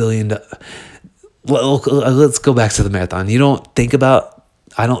have $1 billion. Let's go back to the marathon. I don't think about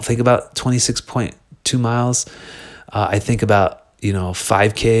 26.2 miles. I think about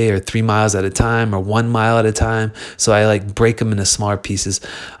 5K or 3 miles at a time or 1 mile at a time. So I break them into smaller pieces.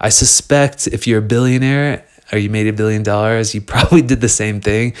 I suspect if you're a billionaire or you made $1 billion, you probably did the same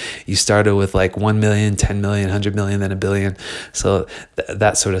thing. You started with 1 million, 10 million, 100 million, then $1 billion. So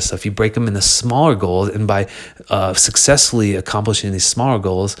that sort of stuff. You break them into smaller goals, and by successfully accomplishing these smaller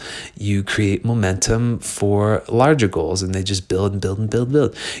goals, you create momentum for larger goals, and they just build and build and build and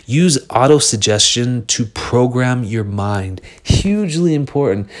build. Use auto-suggestion to program your mind. Hugely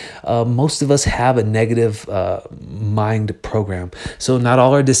important. Most of us have a negative mind program. So not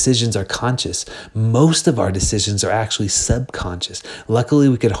all our decisions are conscious. Most of our decisions are actually subconscious. Luckily,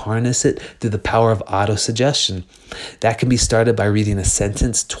 we could harness it through the power of auto-suggestion. That can be started by reading a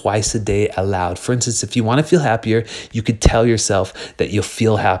sentence twice a day aloud. For instance, if you want to feel happier, you could tell yourself that you'll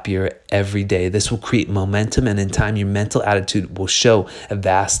feel happier every day. This will create momentum, and in time, your mental attitude will show a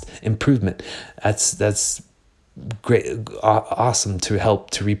vast improvement. That's great, awesome to help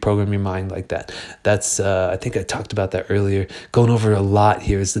to reprogram your mind like that. That's I think I talked about that earlier. Going over a lot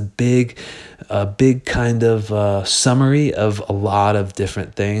here is the big kind of summary of a lot of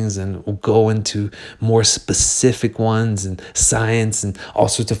different things, and we'll go into more specific ones and science and all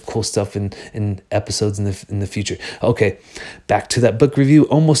sorts of cool stuff in episodes in the future. Okay, back to that book review.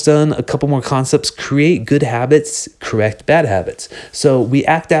 Almost done. A couple more concepts. Create good habits, correct bad habits. So we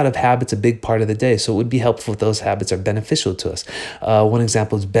act out of habits a big part of the day, so it would be helpful if those habits are beneficial to us. One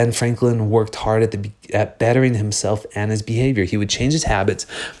example is Ben Franklin worked hard at bettering himself and his behavior. He would change his habits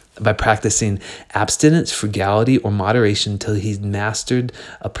by practicing abstinence, frugality, or moderation until he mastered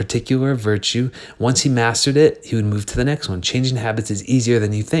a particular virtue. Once he mastered it, he would move to the next one. Changing habits is easier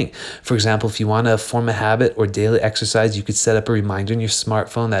than you think. For example, if you want to form a habit or daily exercise, you could set up a reminder in your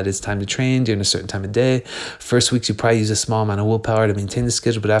smartphone that it's time to train during a certain time of day. First weeks, you probably use a small amount of willpower to maintain the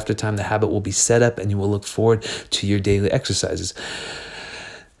schedule, but after time, the habit will be set up and you will look forward to your daily exercises.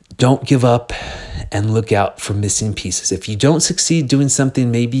 Don't give up and look out for missing pieces. If you don't succeed doing something,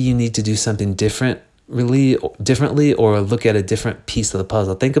 maybe you need to do something differently, or look at a different piece of the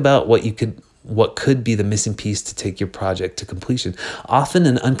puzzle. Think about what could be the missing piece to take your project to completion. Often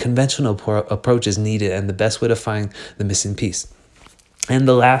an unconventional approach is needed, and the best way to find the missing piece. And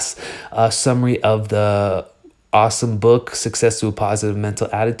the last summary of the awesome book, Success Through a Positive Mental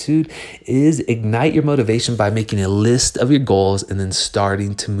Attitude, is ignite your motivation by making a list of your goals and then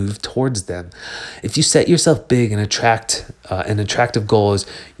starting to move towards them. If you set yourself big and attractive goals,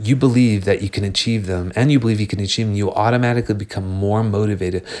 you believe that you can achieve them, and you believe you can achieve them, you will automatically become more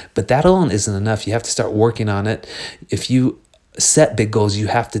motivated. But that alone isn't enough. You have to start working on it. If you set big goals, you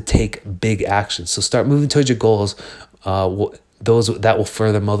have to take big action. So start moving towards your goals. Those that will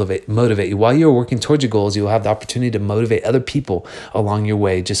further motivate you. While you're working towards your goals, you'll have the opportunity to motivate other people along your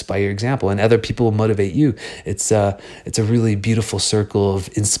way just by your example, and other people will motivate you. It's a really beautiful circle of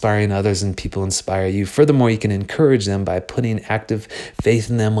inspiring others, and people inspire you. Furthermore, you can encourage them by putting active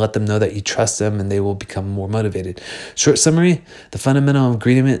faith in them. Let them know that you trust them, and they will become more motivated. Short summary: the fundamental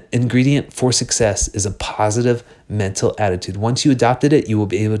ingredient for success is a positive mental attitude. Once you adopted it, you will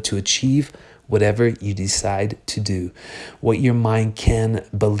be able to achieve whatever you decide to do. What your mind can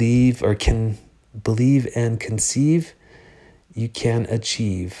believe or can believe and conceive, you can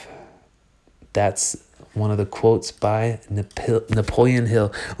achieve. That's one of the quotes by Napoleon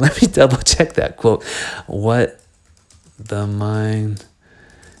Hill. Let me double check that quote. What the mind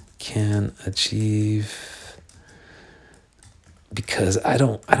can achieve, because I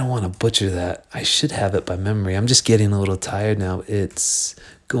don't want to butcher that. I should have it by memory. I'm just getting a little tired now. It's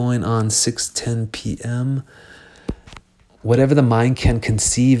going on 6:10 p.m. Whatever the mind can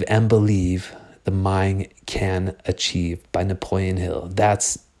conceive and believe, the mind can achieve, by Napoleon Hill.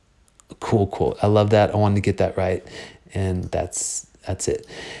 That's a cool quote. I love that. I wanted to get that right. And that's it.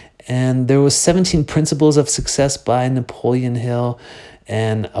 And there was 17 Principles of Success by Napoleon Hill,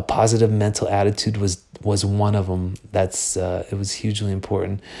 and a positive mental attitude was one of them. It was hugely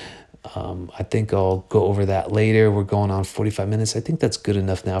important. I think I'll go over that later. We're going on 45 minutes. I think that's good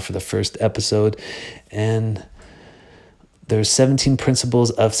enough now for the first episode. And there's 17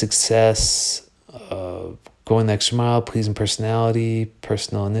 Principles of Success. Going the extra mile, pleasing personality,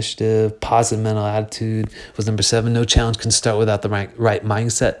 personal initiative, positive mental attitude was number 7. No challenge can start without the right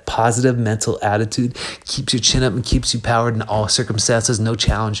mindset. Positive mental attitude keeps your chin up and keeps you powered in all circumstances. No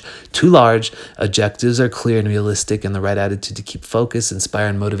challenge too large. Objectives are clear and realistic, and the right attitude to keep focus, inspire,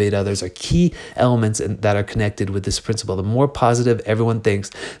 and motivate others are key elements that are connected with this principle. The more positive everyone thinks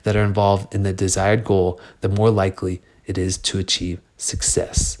that are involved in the desired goal, the more likely it is to achieve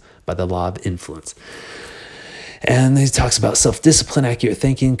success by the law of influence. And he talks about self-discipline, accurate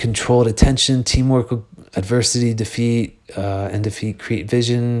thinking, controlled attention, teamwork, adversity, defeat, create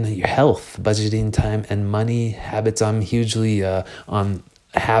vision, your health, budgeting, time, and money, habits. I'm hugely on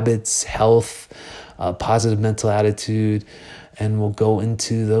habits, health, positive mental attitude, and we'll go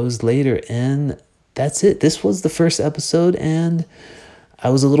into those later. And that's it. This was the first episode, and I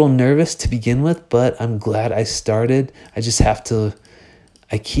was a little nervous to begin with, but I'm glad I started. I just have to...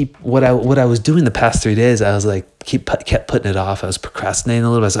 I keep what I was doing the past 3 days. I was like kept putting it off. I was procrastinating a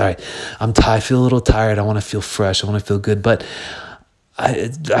little bit. I was all right. I'm tired. I feel a little tired. I want to feel fresh. I want to feel good. But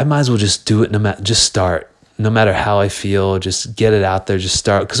I might as well just do it. Just start. No matter how I feel, just get it out there. Just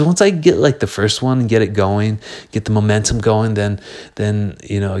start. Because once I get like the first one and get it going, get the momentum going, then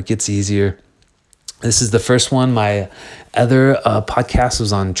it gets easier. This is the first one. My other podcast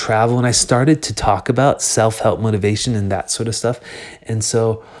was on travel, and I started to talk about self-help motivation and that sort of stuff. And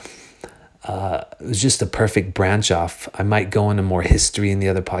so it was just a perfect branch off. I might go into more history in the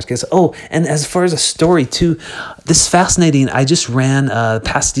other podcasts. Oh, and as far as a story too, this is fascinating. I just ran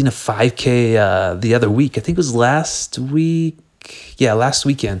Pasadena 5K the other week. I think it was last week. Yeah, last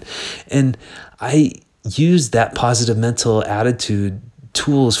weekend. And I used that positive mental attitude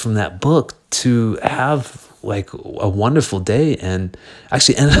tools from that book to have like a wonderful day, and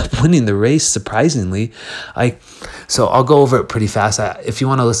actually ended up winning the race surprisingly. So I'll go over it pretty fast. If you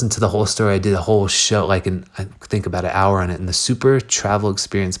want to listen to the whole story, I did a whole show, I think about an hour on it in the Super Travel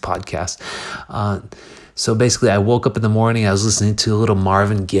Experience podcast. So basically I woke up in the morning, I was listening to a little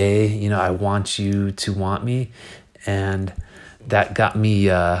Marvin Gaye, I Want You to Want Me. And that got me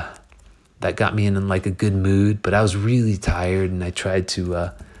in like a good mood, but I was really tired, and I tried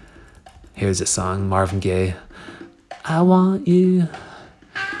to, here's a song, Marvin Gaye. I want you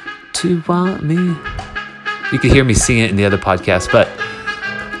to want me. You could hear me sing it in the other podcast, but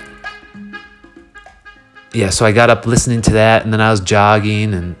yeah, so I got up listening to that, and then I was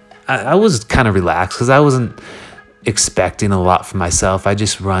jogging, and I was kind of relaxed because I wasn't expecting a lot from myself. I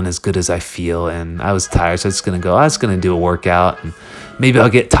just run as good as I feel, and I was tired, so I was going to do a workout, and maybe I'll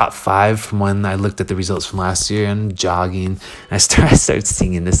get top 5 from when I looked at the results from last year, and jogging. And I started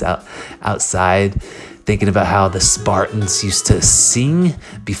singing this outside, thinking about how the Spartans used to sing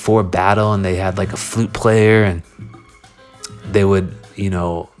before battle, and they had like a flute player, and they would,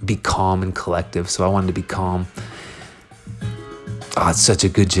 be calm and collective. So I wanted to be calm. Oh, it's such a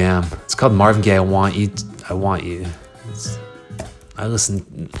good jam. It's called Marvin Gaye, I Want You. I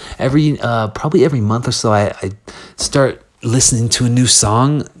listen probably every month or so. I start listening to a new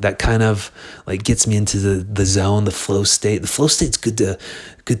song that kind of like gets me into the zone, the flow state. The flow state's good to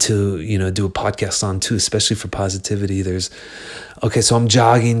do a podcast on too, especially for positivity. So I'm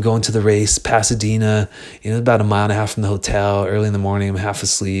jogging, going to the race, Pasadena, about 1.5 miles from the hotel, early in the morning. I'm half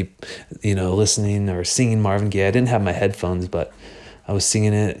asleep, listening or singing Marvin Gaye. I didn't have my headphones, but I was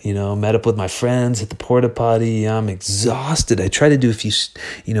singing it, met up with my friends at the porta potty. I'm exhausted. I try to do a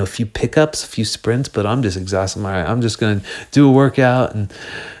few pickups, a few sprints, but I'm just exhausted. I'm just going to do a workout, and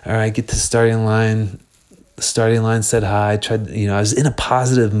all right, get to the starting line, the starting line, said hi, I was in a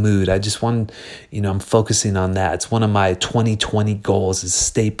positive mood. I just wanted, I'm focusing on that. It's one of my 2020 goals is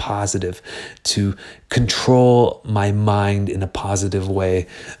stay positive, to control my mind in a positive way,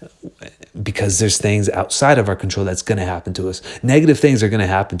 because there's things outside of our control that's going to happen to us. Negative things are going to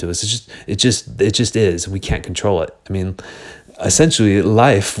happen to us. It just is. We can't control it. I mean, essentially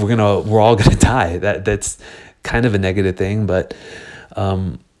life, we're all going to die. That's kind of a negative thing, but,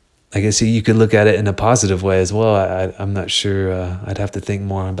 I guess you could look at it in a positive way as well. I'm not sure. I'd have to think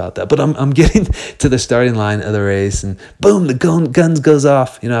more about that. But I'm getting to the starting line of the race, and boom, the guns goes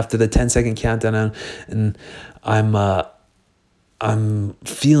off. After the 10-second countdown, and I'm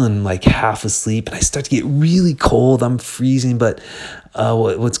feeling like half asleep, and I start to get really cold. I'm freezing, but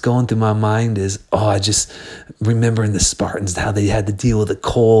what's going through my mind is, I just remembering the Spartans, how they had to deal with the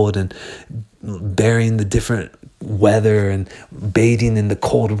cold and bearing the different weather and bathing in the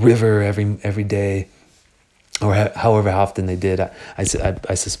cold river every day, or however often they did. I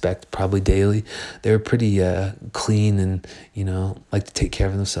suspect probably daily. They were pretty clean and like to take care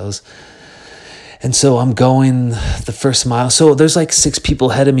of themselves. And so I'm going the first mile. So there's like 6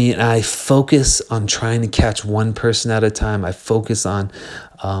 people ahead of me, and I focus on trying to catch one person at a time. I focus on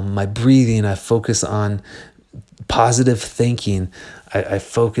my breathing. I focus on positive thinking. I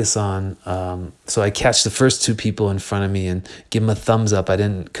focus on, so I catch the first 2 people in front of me and give them a thumbs up. I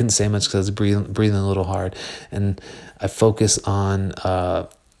couldn't say much because I was breathing a little hard. And I focus on,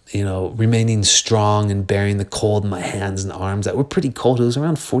 remaining strong and bearing the cold in my hands and arms that were pretty cold. It was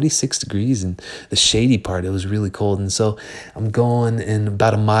around 46 degrees, and the shady part, it was really cold. And so I'm going in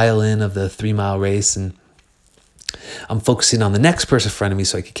about a mile in of the 3-mile race, and I'm focusing on the next person in front of me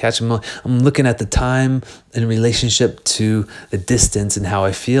so I could catch him. I'm looking at the time in relationship to the distance and how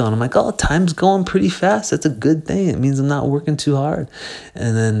I feel. And I'm like, time's going pretty fast. That's a good thing. It means I'm not working too hard.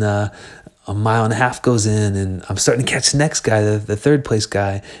 And then a mile and a half goes in, and I'm starting to catch the next guy, the third place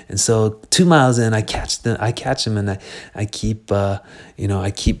guy. And so 2 miles in, I catch him, and I keep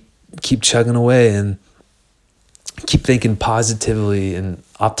chugging away, and keep thinking positively and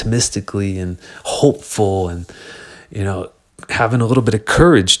optimistically and hopeful, and having a little bit of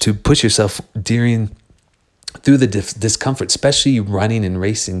courage to push yourself through the discomfort. Especially running and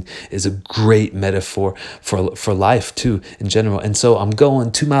racing is a great metaphor for life too, in general. And so I'm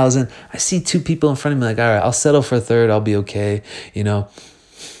going 2 miles in, I see 2 people in front of me, like, all right, I'll settle for a third, I'll be okay.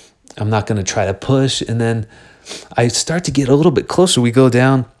 I'm not going to try to push. And then I start to get a little bit closer. We go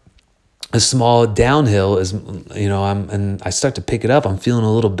down a small downhill, and I start to pick it up. I'm feeling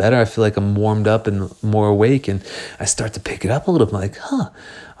a little better. I feel like I'm warmed up and more awake, and I start to pick it up a little bit. I'm like,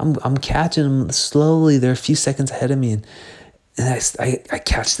 I'm catching them slowly. They're a few seconds ahead of me, and I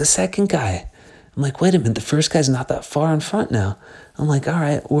catch the second guy. I'm like, wait a minute, the first guy's not that far in front now. I'm like, all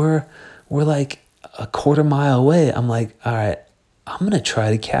right, we're like a quarter mile away. I'm like, all right, I'm gonna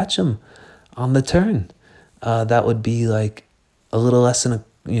try to catch him on the turn. That would be like a little less than a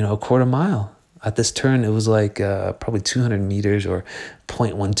quarter mile. At this turn, it was like probably 200 meters or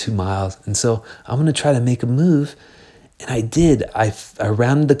 0.12 miles. And so I'm going to try to make a move. And I did. I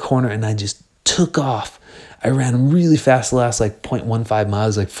rounded the corner, and I just took off. I ran really fast the last 0.15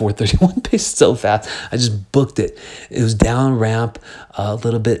 miles, 4:31 pace, so fast. I just booked it. It was down a ramp, a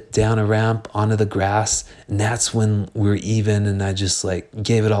little bit down a ramp onto the grass. And that's when we were even. And I just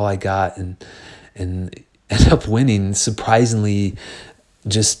gave it all I got, and ended up winning. Surprisingly,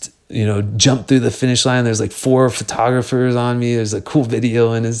 just jump through the finish line. There's 4 photographers on me. There's a cool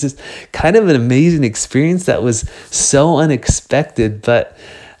video, and it's just kind of an amazing experience that was so unexpected, but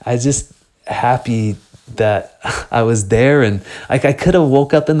I just happy that I was there. And I could have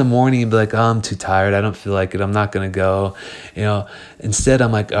woke up in the morning and be like, I'm too tired, I don't feel like it, I'm not gonna go. Instead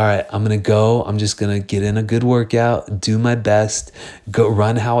I'm like, all right, I'm gonna go. I'm just gonna get in a good workout, do my best, go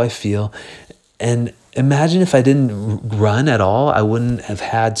run how I feel. And imagine if I didn't run at all, I wouldn't have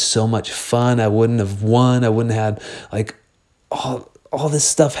had so much fun. I wouldn't have won. I wouldn't have had all this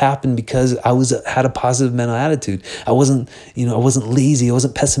stuff happen because I had a positive mental attitude. I wasn't lazy. I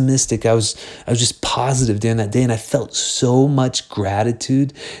wasn't pessimistic. I was just positive during that day. And I felt so much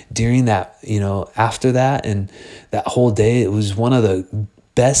gratitude during that, after that, and that whole day. It was one of the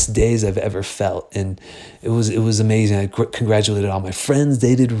best days I've ever felt, and it was amazing. I congratulated all my friends.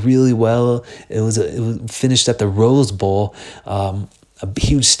 They did really well. It was finished at the Rose Bowl, a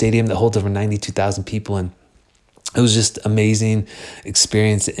huge stadium that holds over 92,000 people, and it was just amazing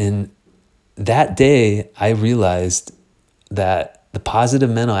experience. And that day, I realized that the positive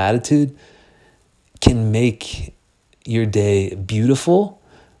mental attitude can make your day beautiful,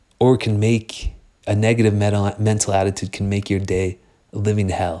 or can make a negative mental attitude can make your day living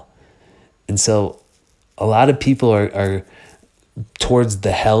hell. And so a lot of people are towards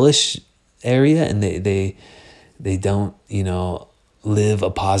the hellish area, and they don't, live a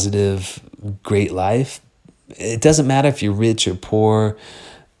positive, great life. It doesn't matter if you're rich or poor.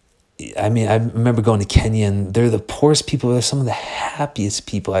 I mean, I remember going to Kenya, and they're the poorest people. They're some of the happiest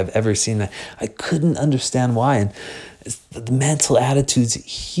people I've ever seen. I couldn't understand why. And the mental attitude's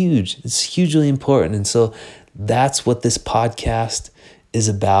huge. It's hugely important. And so that's what this podcast is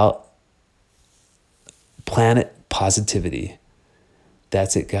about. Planet positivity.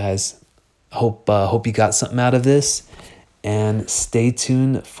 That's it, guys. Hope you got something out of this. And stay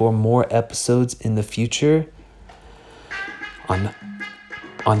tuned for more episodes in the future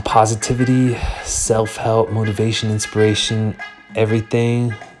on positivity, self-help, motivation, inspiration,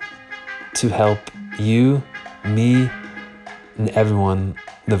 everything to help you, me, and everyone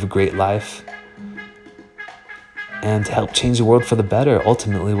live a great life and to help change the world for the better.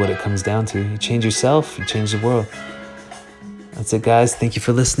 Ultimately, what it comes down to, you change yourself, you change the world. That's it, guys. Thank you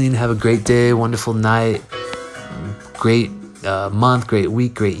for listening. Have a great day, wonderful night, great month, great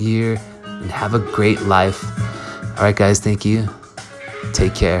week, great year, and have a great life. All right, guys, thank you.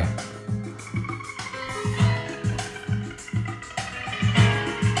 Take care.